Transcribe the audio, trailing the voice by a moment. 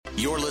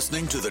You're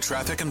listening to the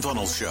Traffic and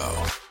Funnels Show.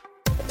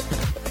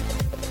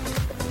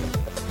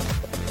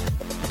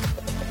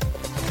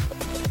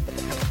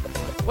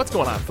 What's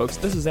going on, folks?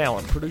 This is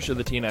Alan, producer of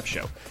the TNF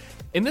Show.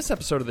 In this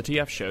episode of the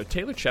TF Show,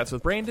 Taylor chats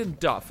with Brandon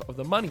Duff of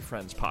the Money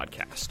Friends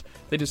podcast.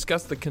 They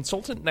discuss the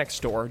Consultant Next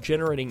Door,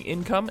 generating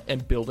income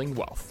and building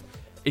wealth.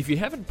 If you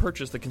haven't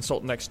purchased the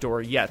Consultant Next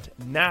Door yet,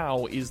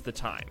 now is the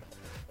time.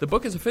 The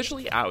book is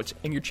officially out,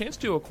 and your chance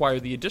to acquire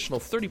the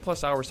additional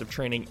 30-plus hours of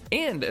training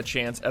and a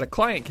chance at a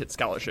Client Kit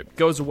scholarship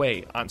goes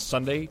away on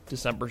Sunday,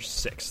 December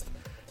 6th.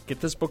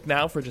 Get this book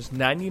now for just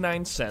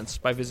 99 cents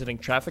by visiting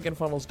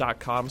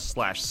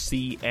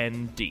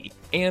trafficandfunnels.com/CND.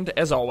 And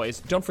as always,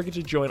 don't forget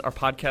to join our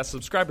podcast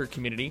subscriber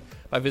community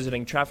by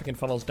visiting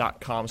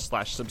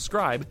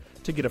trafficandfunnels.com/subscribe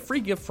to get a free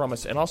gift from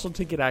us and also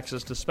to get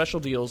access to special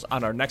deals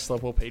on our next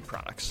level paid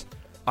products.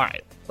 All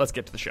right, let's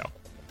get to the show.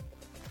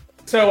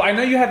 So I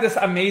know you have this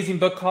amazing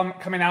book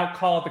coming out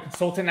called The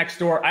Consultant Next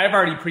Door. I've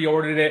already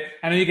pre-ordered it.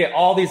 I know you get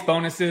all these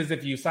bonuses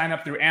if you sign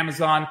up through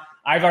Amazon.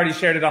 I've already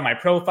shared it on my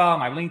profile,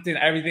 my LinkedIn,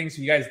 everything.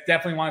 So you guys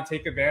definitely want to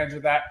take advantage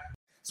of that.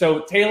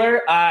 So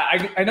Taylor,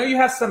 I know you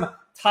have some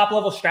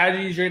top-level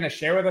strategies you're going to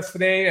share with us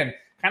today and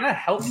kind of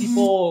help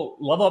people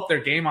level up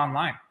their game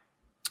online.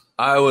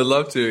 I would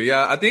love to.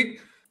 Yeah, I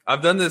think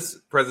I've done this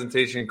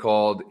presentation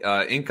called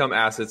Income,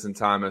 Assets, and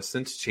Time. I've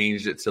since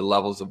changed it to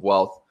Levels of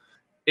Wealth.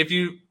 If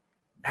you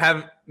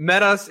have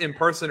met us in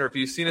person or if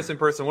you've seen us in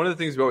person, one of the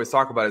things we always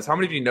talk about is how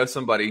many of you know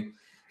somebody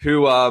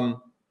who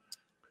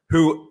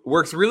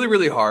works really,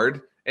 really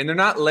hard, and they're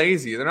not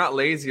lazy. They're not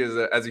lazy as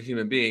a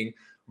human being,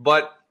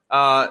 but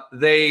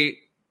they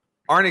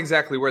aren't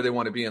exactly where they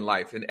want to be in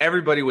life. And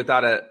everybody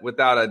without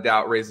a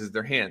doubt raises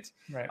their hand.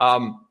 Right.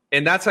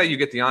 And that's how you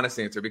get the honest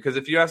answer. Because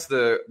if you ask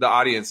the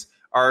audience,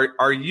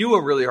 are you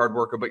a really hard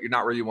worker, but you're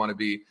not where you want to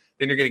be,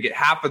 then you're going to get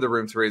half of the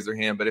room to raise their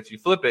hand. But if you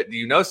flip it, do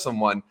you know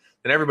someone?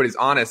 Then everybody's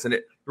honest. And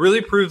it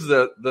really proves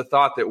the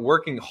thought that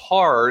working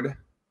hard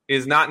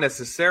is not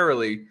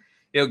necessarily,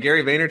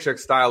 Gary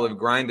Vaynerchuk's style of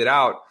grind it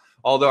out,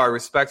 although I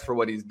respect for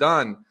what he's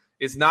done,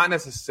 it's not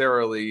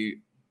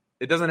necessarily,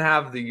 it doesn't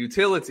have the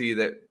utility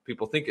that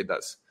people think it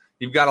does.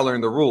 You've got to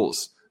learn the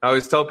rules. I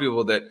always tell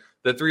people that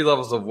the 3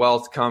 levels of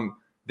wealth come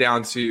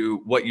down to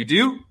what you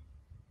do,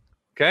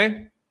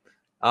 okay?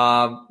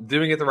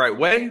 Doing it the right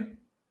way,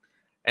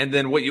 and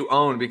then what you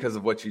own because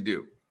of what you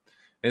do.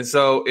 And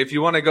so if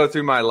you want to go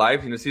through my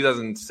life,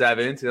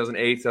 2007,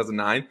 2008,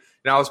 2009,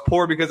 I was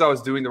poor because I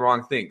was doing the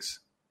wrong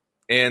things.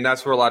 And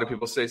that's where a lot of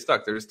people stay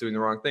stuck. They're just doing the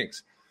wrong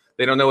things.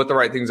 They don't know what the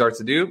right things are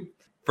to do.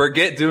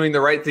 Forget doing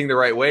the right thing the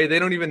right way. They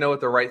don't even know what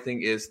the right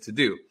thing is to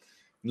do.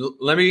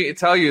 Let me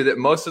tell you that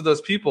most of those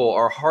people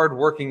are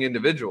hardworking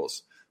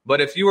individuals.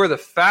 But if you are the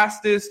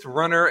fastest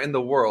runner in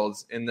the world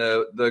and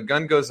the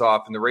gun goes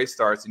off and the race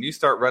starts and you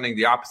start running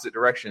the opposite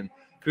direction,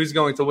 who's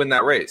going to win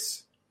that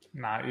race?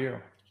 Not you.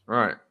 All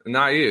right.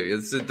 Not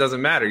you. It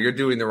doesn't matter. You're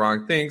doing the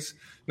wrong things.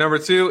 Number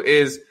 2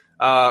 is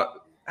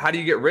how do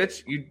you get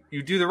rich?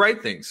 You do the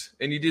right things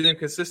and you do them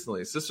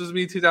consistently. So this was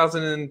me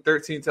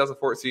 2013,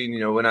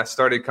 2014, when I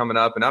started coming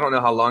up. And I don't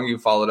know how long you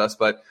followed us,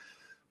 but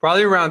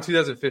probably around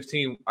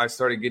 2015, I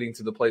started getting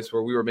to the place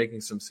where we were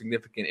making some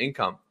significant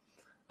income.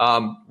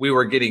 We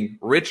were getting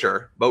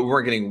richer, but we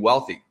weren't getting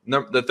wealthy.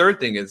 The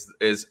third thing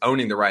is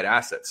owning the right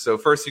assets. So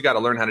first, you got to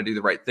learn how to do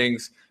the right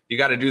things. You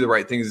got to do the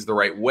right things the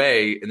right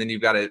way, and then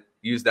you've got to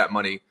use that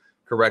money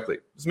correctly.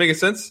 Does it make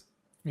sense?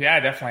 Yeah,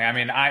 definitely. I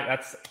mean,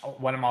 that's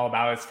what I'm all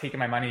about, is taking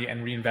my money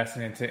and reinvesting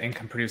it into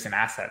income-producing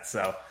assets.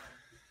 So,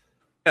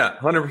 yeah,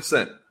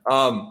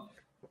 100%.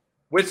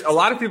 Which a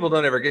lot of people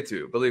don't ever get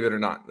to, believe it or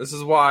not. This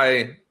is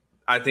why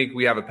I think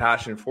we have a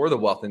passion for the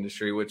wealth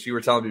industry, which you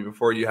were telling me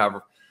before. You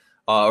have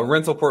a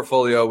rental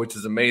portfolio, which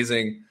is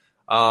amazing,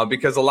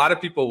 because a lot of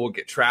people will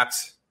get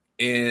trapped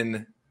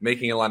in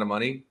making a lot of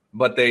money,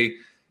 but they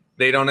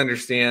don't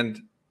understand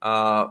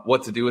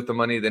what to do with the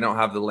money. They don't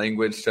have the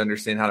language to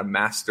understand how to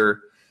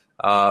master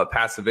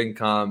passive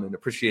income and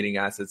appreciating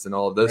assets and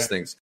all of those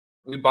things.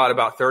 We bought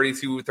about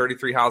 32,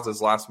 33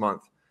 houses last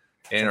month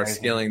and are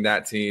scaling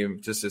that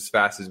team just as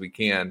fast as we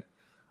can.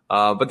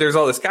 But there's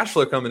all this cash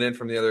flow coming in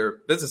from the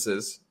other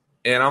businesses.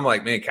 And I'm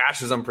like, man,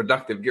 cash is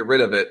unproductive. Get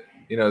rid of it,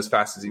 as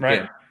fast as you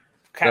can.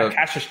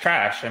 Cash is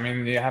trash. I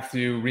mean, you have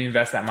to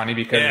reinvest that money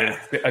because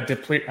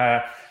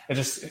it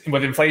just,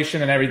 with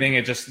inflation and everything,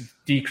 it just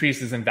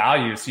decreases in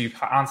value. So you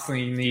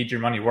constantly need your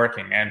money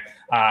working. And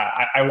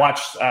I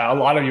watched a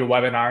lot of your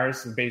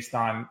webinars based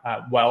on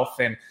wealth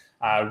and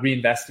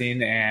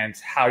reinvesting and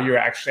how you're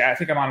actually, I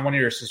think I'm on one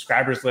of your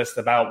subscribers list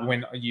about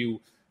when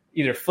you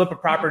either flip a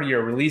property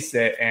or release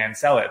it and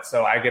sell it.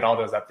 So I get all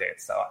those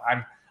updates. So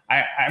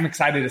I'm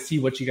excited to see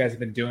what you guys have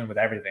been doing with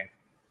everything.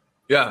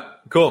 Yeah,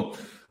 cool.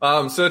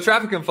 So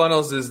Traffic and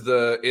Funnels is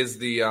the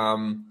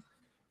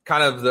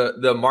kind of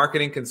the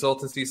marketing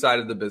consultancy side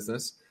of the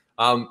business.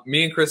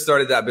 Me and Chris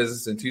started that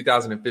business in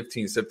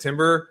 2015,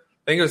 September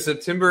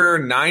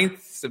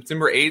 9th,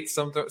 September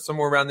 8th,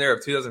 somewhere around there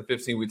of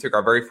 2015. We took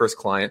our very first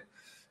client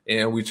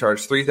and we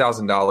charged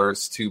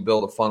 $3,000 to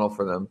build a funnel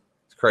for them.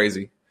 It's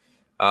crazy.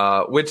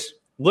 Which,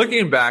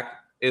 looking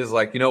back, is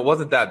like, it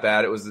wasn't that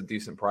bad. It was a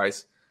decent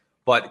price.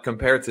 But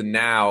compared to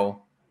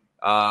now,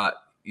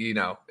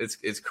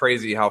 it's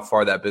crazy how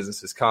far that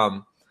business has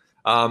come.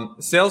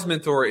 Sales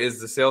Mentor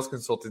is the sales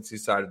consultancy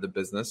side of the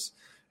business.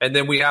 And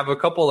then we have a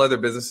couple other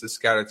businesses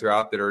scattered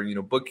throughout that are,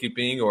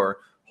 bookkeeping or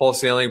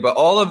wholesaling. But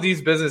all of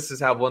these businesses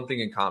have one thing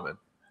in common,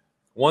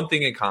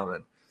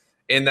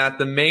 in that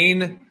the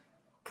main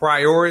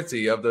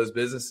priority of those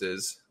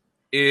businesses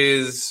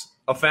is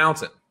a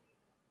fountain.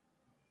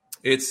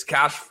 It's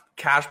cash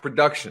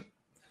production.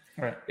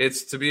 Right.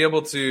 It's to be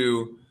able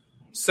to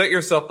set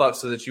yourself up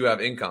so that you have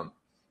income.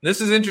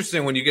 This is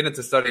interesting when you get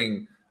into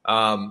studying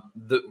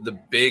the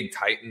big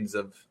titans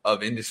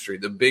of industry,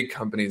 the big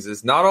companies,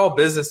 is not all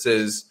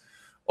businesses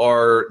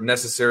are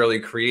necessarily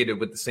created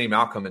with the same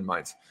outcome in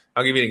mind.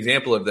 I'll give you an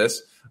example of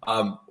this.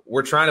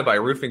 We're trying to buy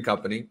a roofing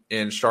company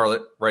in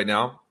Charlotte right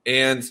now.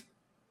 And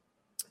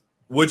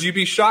would you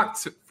be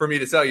shocked for me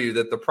to tell you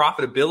that the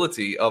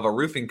profitability of a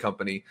roofing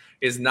company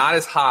is not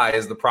as high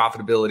as the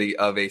profitability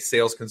of a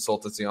sales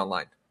consultancy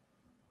online?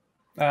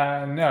 No,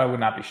 I would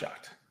not be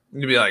shocked.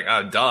 You'd be like,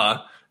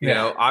 duh.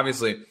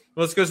 Obviously.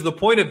 Well, it's because the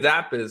point of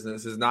that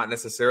business is not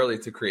necessarily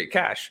to create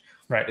cash.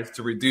 Right. It's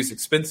to reduce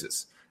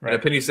expenses. Right. And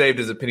a penny saved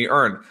is a penny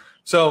earned.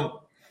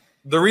 So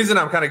the reason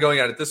I'm kind of going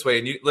at it this way,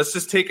 and let's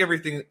just take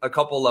everything a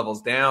couple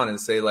levels down and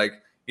say, like,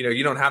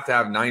 you don't have to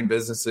have 9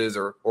 businesses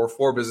or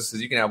 4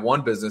 businesses. You can have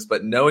one business,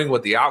 but knowing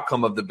what the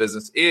outcome of the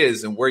business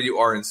is and where you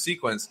are in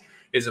sequence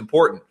is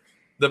important.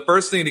 The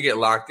first thing to get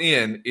locked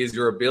in is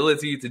your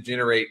ability to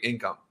generate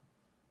income.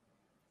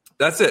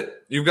 That's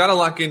it. You've got to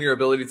lock in your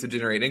ability to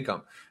generate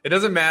income. It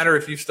doesn't matter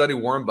if you study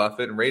Warren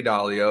Buffett and Ray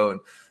Dalio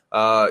and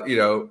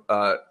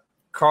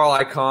Carl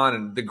Icahn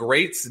and the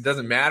greats. It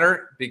doesn't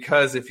matter,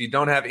 because if you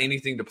don't have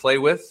anything to play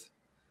with,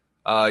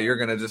 you're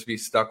going to just be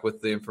stuck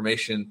with the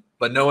information,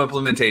 but no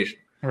implementation.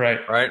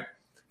 Right.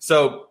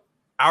 So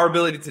our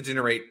ability to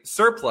generate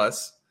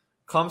surplus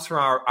comes from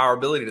our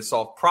ability to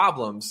solve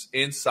problems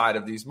inside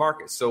of these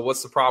markets. So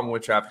what's the problem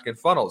with traffic and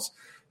funnels?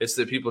 It's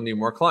that people need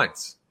more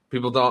clients.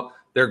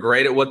 They're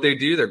great at what they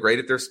do. They're great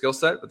at their skill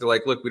set, but they're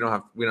like, look, we don't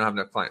have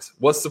enough clients.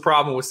 What's the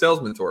problem with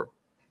Sales Mentor?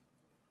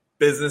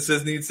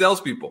 Businesses need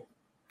salespeople.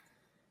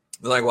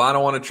 They're like, well, I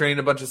don't want to train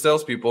a bunch of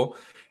salespeople.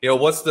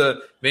 What's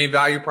the main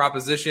value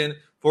proposition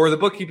for the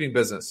bookkeeping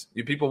business?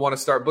 You people want to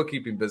start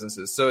bookkeeping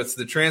businesses. So it's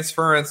the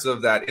transference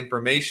of that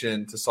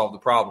information to solve the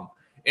problem.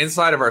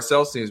 Inside of our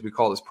sales teams, we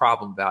call this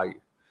problem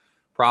value.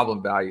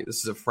 Problem value.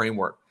 This is a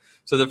framework.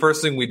 So the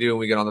first thing we do when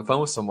we get on the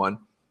phone with someone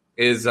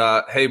is,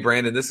 hey,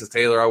 Brandon, this is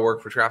Taylor. I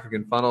work for Traffic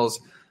and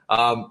Funnels.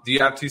 Do you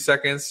have 2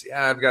 seconds?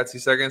 Yeah, I've got 2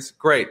 seconds.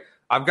 Great.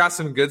 I've got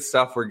some good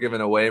stuff we're giving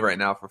away right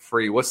now for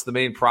free. What's the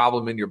main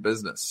problem in your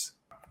business?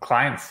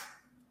 Clients.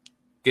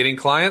 Getting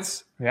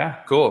clients? Yeah.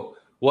 Cool.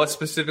 What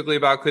specifically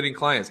about getting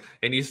clients?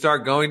 And you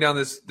start going down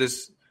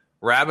this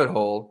rabbit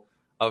hole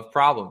of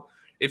problem.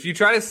 If you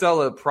try to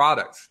sell a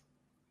product,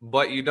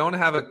 but you don't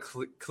have a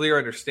clear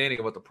understanding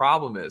of what the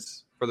problem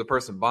is for the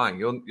person buying,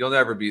 you'll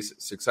never be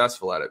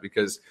successful at it,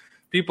 because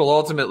people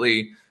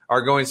ultimately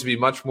are going to be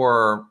much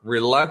more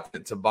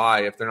reluctant to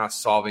buy if they're not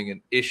solving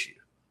an issue.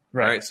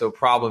 Right? So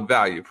problem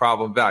value.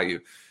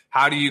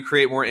 How do you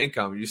create more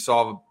income? You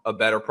solve a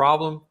better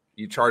problem,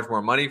 you charge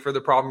more money for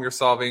the problem you're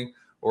solving,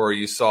 or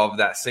you solve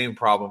that same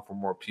problem for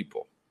more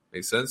people.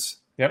 Make sense?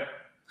 Yep.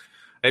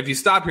 If you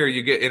stop here,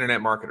 you get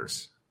internet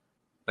marketers.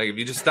 Like if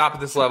you just stop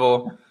at this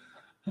level,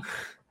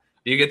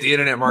 you get the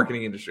internet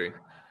marketing industry.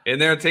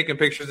 And they're taking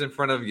pictures in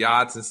front of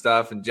yachts and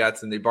stuff and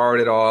jets, and they borrowed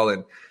it all.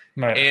 And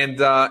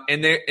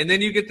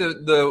then you get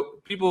the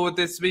people with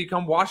this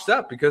become washed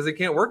up because they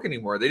can't work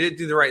anymore. They didn't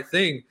do the right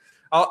thing.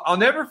 I'll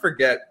never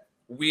forget,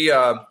 we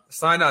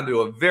signed on to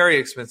a very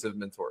expensive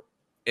mentor.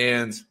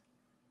 And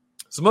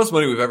it's the most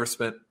money we've ever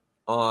spent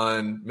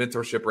on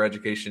mentorship or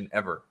education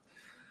ever.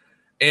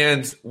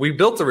 And we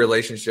built a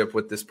relationship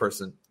with this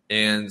person.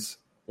 And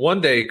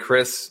one day,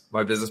 Chris,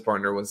 my business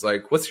partner, was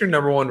like, what's your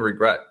number one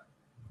regret?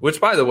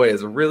 Which, by the way,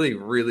 is a really,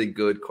 really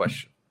good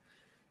question.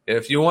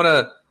 If you want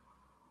to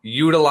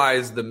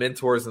utilize the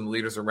mentors and the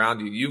leaders around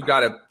you, you've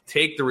got to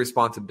take the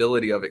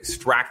responsibility of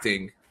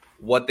extracting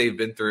what they've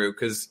been through,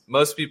 because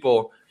most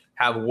people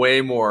have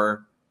way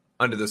more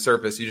under the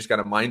surface. You just got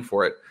to mine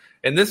for it.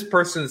 And this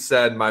person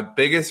said, my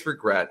biggest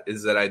regret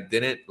is that I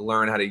didn't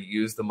learn how to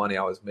use the money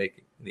I was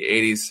making in the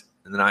 80s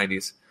and the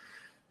 90s.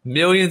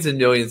 Millions and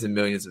millions and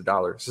millions of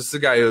dollars. This is a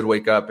guy who would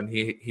wake up and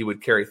he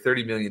would carry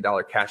 $30 million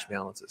cash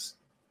balances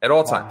at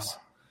all times.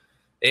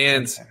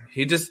 And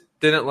he just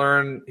didn't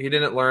learn. He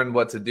didn't learn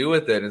what to do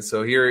with it. And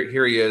so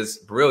here he is,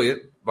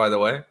 brilliant, by the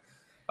way,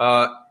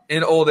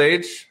 in old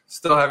age,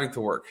 still having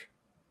to work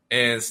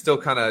and still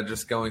kind of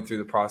just going through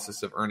the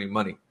process of earning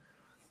money.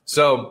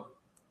 So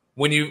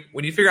when you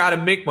figure out how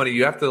to make money,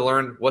 you have to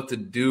learn what to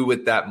do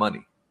with that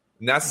money.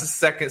 And that's the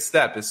second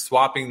step, is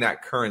swapping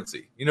that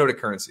currency. You know what a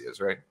currency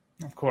is, right?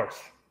 Of course.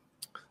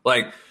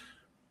 Like,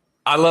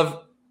 I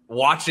love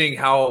watching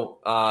how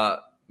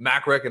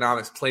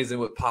macroeconomics plays in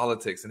with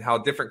politics and how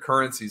different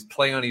currencies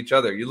play on each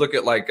other. You look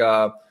at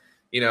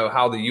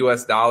how the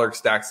US dollar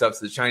stacks up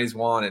to the Chinese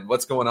yuan and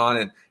what's going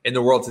on in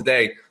the world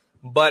today.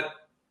 But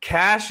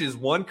cash is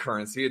one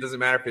currency. It doesn't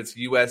matter if it's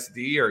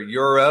USD or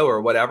euro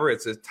or whatever.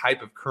 It's a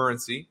type of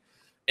currency.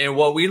 And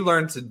what we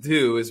learned to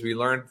do is we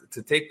learned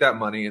to take that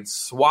money and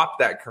swap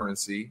that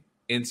currency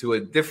into a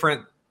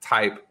different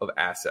type of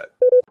asset.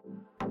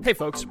 Hey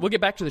folks, we'll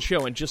get back to the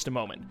show in just a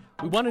moment.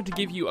 We wanted to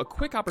give you a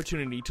quick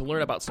opportunity to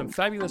learn about some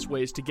fabulous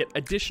ways to get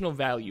additional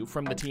value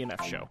from the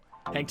TNF show.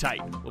 Hang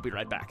tight, we'll be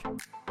right back.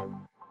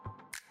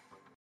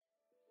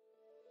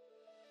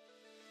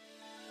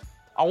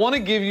 I want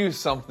to give you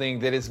something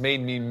that has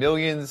made me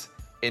millions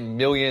and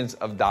millions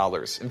of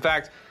dollars. In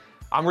fact,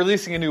 I'm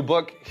releasing a new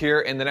book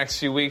here in the next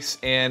few weeks,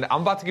 and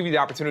I'm about to give you the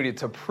opportunity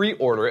to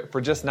pre-order it for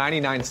just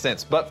 99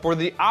 cents. But for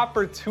the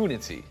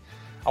opportunity,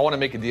 I want to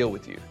make a deal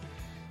with you.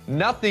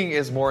 Nothing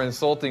is more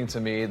insulting to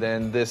me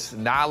than this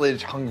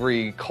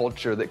knowledge-hungry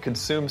culture that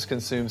consumes,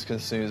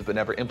 but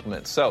never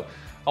implements. So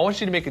I want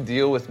you to make a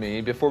deal with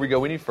me before we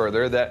go any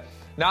further that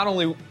not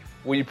only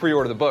will you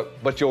pre-order the book,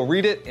 but you'll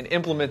read it and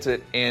implement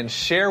it and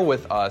share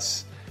with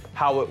us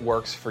how it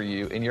works for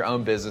you in your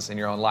own business, in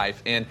your own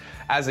life. And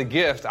as a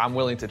gift, I'm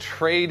willing to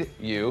trade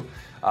you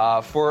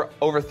for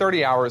over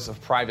 30 hours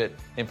of private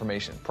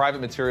information,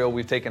 private material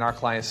we've taken our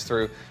clients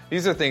through.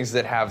 These are things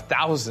that have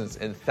thousands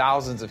and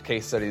thousands of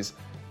case studies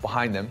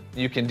behind them.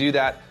 You can do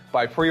that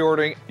by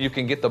pre-ordering. You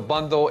can get the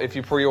bundle if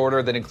you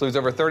pre-order that includes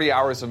over 30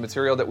 hours of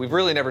material that we've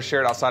really never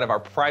shared outside of our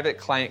private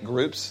client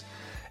groups.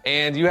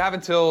 And you have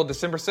until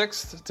December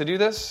 6th to do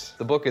this.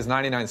 The book is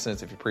 99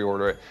 cents if you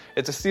pre-order it.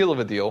 It's a steal of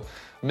a deal.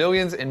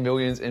 Millions and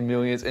millions and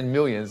millions and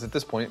millions, at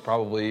this point,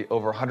 probably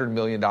over $100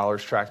 million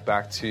tracked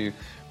back to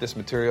this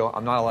material.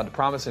 I'm not allowed to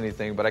promise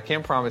anything, but I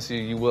can promise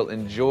you will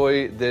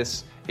enjoy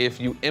this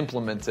if you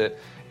implement it.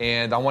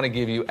 And I want to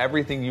give you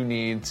everything you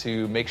need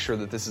to make sure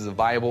that this is a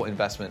viable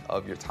investment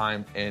of your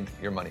time and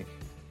your money.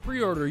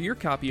 Pre-order your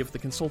copy of The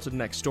Consultant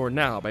Next Door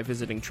now by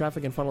visiting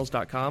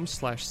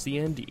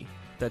trafficandfunnels.com/CND.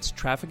 That's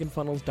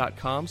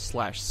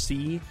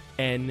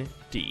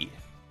trafficandfunnels.com/CND.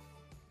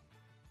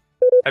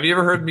 Have you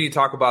ever heard me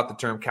talk about the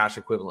term cash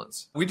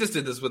equivalents? We just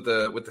did this with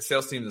the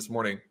sales team this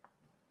morning,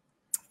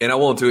 and I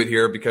won't do it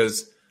here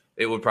because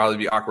it would probably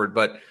be awkward.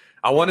 But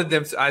I wanted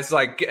them to. I was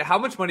like, "How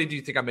much money do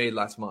you think I made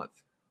last month?"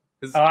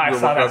 I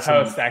saw that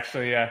post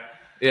actually.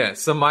 Yeah,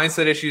 some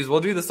mindset issues.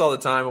 We'll do this all the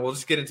time, and we'll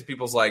just get into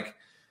people's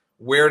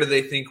where do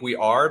they think we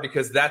are?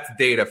 Because that's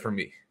data for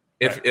me.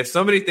 If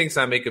somebody thinks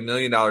I make $1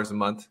 million a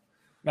month,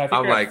 no, I think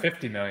I'm like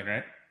 50 million,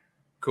 right?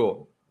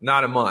 Cool,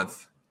 not a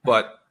month,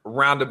 but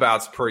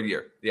roundabouts per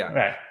year. Yeah.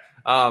 Right.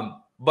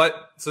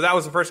 But so that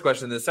was the first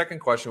question. The second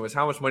question was,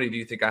 how much money do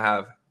you think I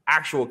have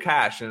actual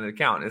cash in an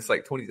account? And it's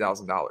like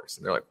 $20,000.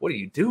 And they're like, what are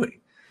you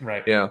doing?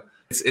 Right.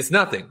 It's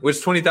nothing, which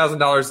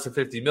 $20,000 to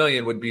 50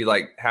 million would be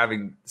like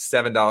having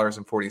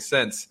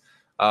 $7.40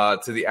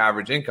 to the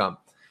average income.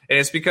 And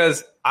it's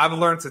because I've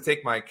learned to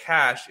take my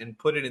cash and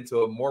put it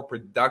into a more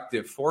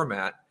productive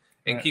format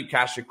and keep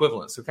cash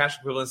equivalents. So cash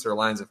equivalents are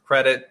lines of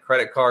credit,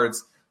 credit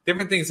cards,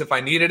 different things. If I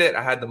needed it,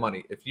 I had the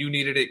money. If you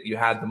needed it, you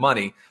had the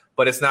money,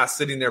 but it's not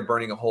sitting there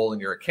burning a hole in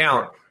your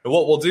account. Right. And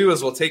what we'll do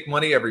is we'll take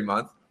money every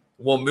month,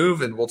 we'll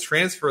move and we'll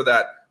transfer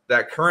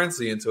that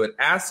currency into an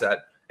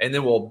asset, and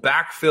then we'll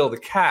backfill the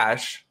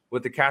cash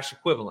with the cash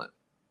equivalent.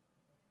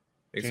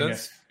 Make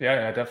sense?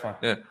 Yeah,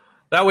 definitely. Yeah.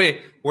 That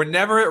way, we're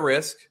never at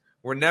risk.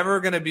 We're never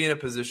going to be in a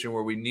position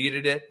where we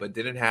needed it but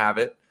didn't have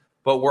it.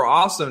 But we're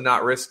also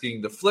not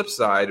risking the flip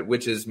side,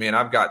 which is, man,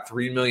 I've got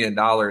 $3 million.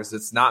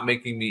 It's not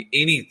making me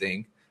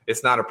anything.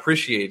 It's not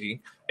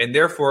appreciating. And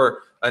therefore,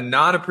 a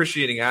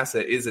non-appreciating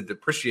asset is a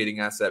depreciating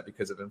asset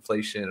because of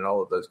inflation and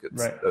all of those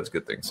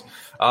good things.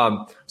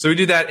 So we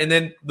do that. And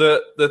then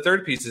the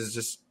third piece is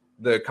just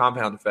the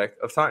compound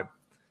effect of time.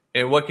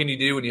 And what can you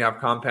do when you have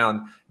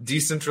compound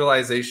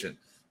decentralization,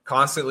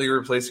 constantly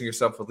replacing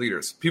yourself with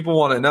leaders? People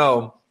want to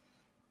know,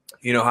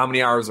 how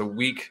many hours a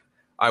week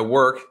I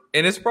work,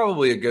 and it's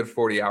probably a good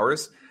 40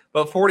 hours,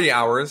 but 40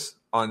 hours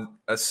on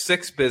a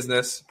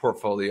 6-business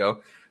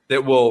portfolio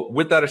that will,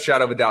 without a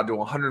shadow of a doubt, do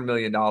 $100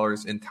 million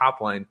in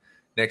top line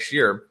next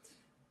year.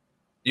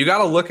 You got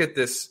to look at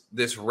this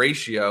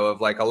ratio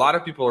of a lot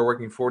of people are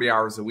working 40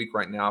 hours a week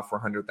right now for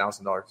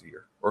 $100,000 a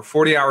year, or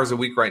 40 hours a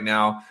week right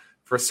now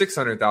for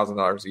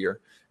 $600,000 a year.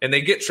 And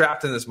they get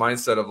trapped in this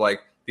mindset of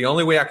the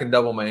only way I can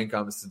double my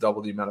income is to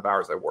double the amount of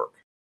hours I work.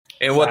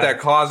 And what that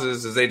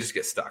causes is they just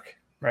get stuck.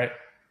 Right.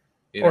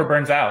 Or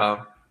burns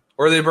out.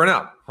 Or they burn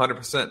out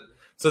 100%.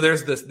 So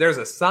there's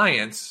a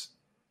science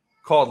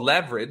called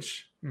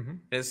leverage. Mm-hmm. And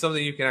it's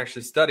something you can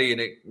actually study.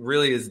 And it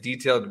really is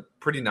detailed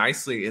pretty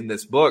nicely in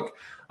this book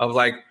of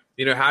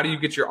how do you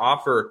get your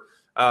offer?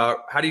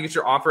 How do you get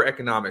your offer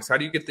economics? How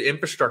do you get the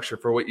infrastructure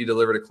for what you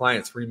deliver to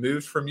clients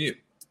removed from you?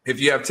 If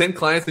you have 10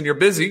 clients and you're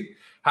busy,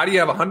 how do you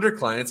have 100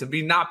 clients and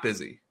be not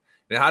busy?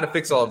 And how to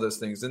fix all of those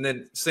things. And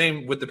then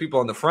same with the people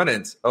on the front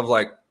end of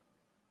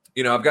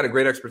I've got a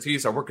great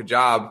expertise. I work a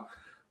job,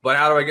 but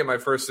how do I get my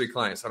first 3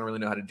 clients? I don't really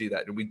know how to do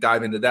that. And we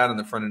dive into that on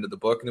the front end of the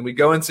book. And then we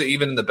go into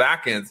even in the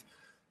back end,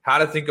 how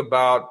to think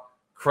about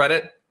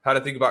credit, how to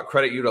think about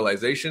credit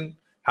utilization,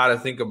 how to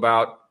think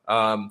about,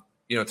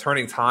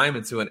 turning time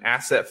into an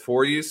asset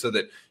for you so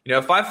that,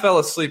 if I fell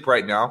asleep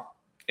right now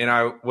and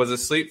I was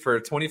asleep for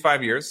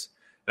 25 years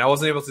and I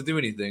wasn't able to do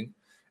anything,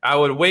 I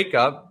would wake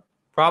up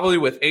probably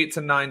with 8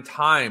 to 9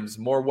 times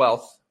more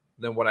wealth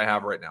than what I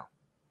have right now.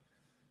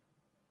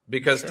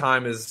 Because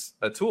time is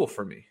a tool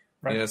for me.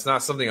 Right. It's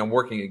not something I'm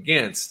working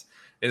against.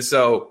 And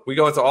so we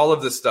go into all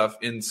of this stuff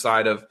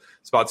inside of,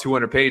 it's about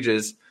 200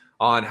 pages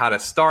on how to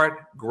start,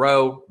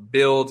 grow,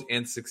 build,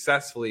 and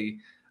successfully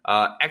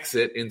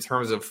exit in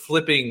terms of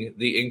flipping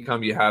the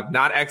income you have.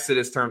 Not exit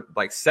as term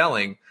like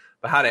selling,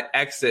 but how to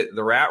exit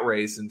the rat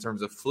race in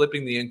terms of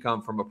flipping the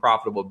income from a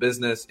profitable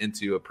business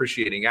into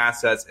appreciating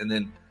assets and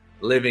then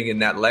living in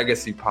that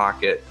legacy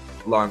pocket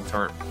long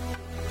term.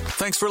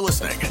 Thanks for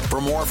listening. For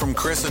more from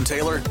Chris and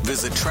Taylor,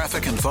 visit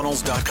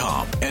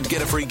trafficandfunnels.com and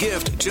get a free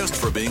gift just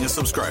for being a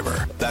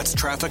subscriber. That's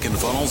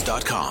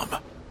trafficandfunnels.com.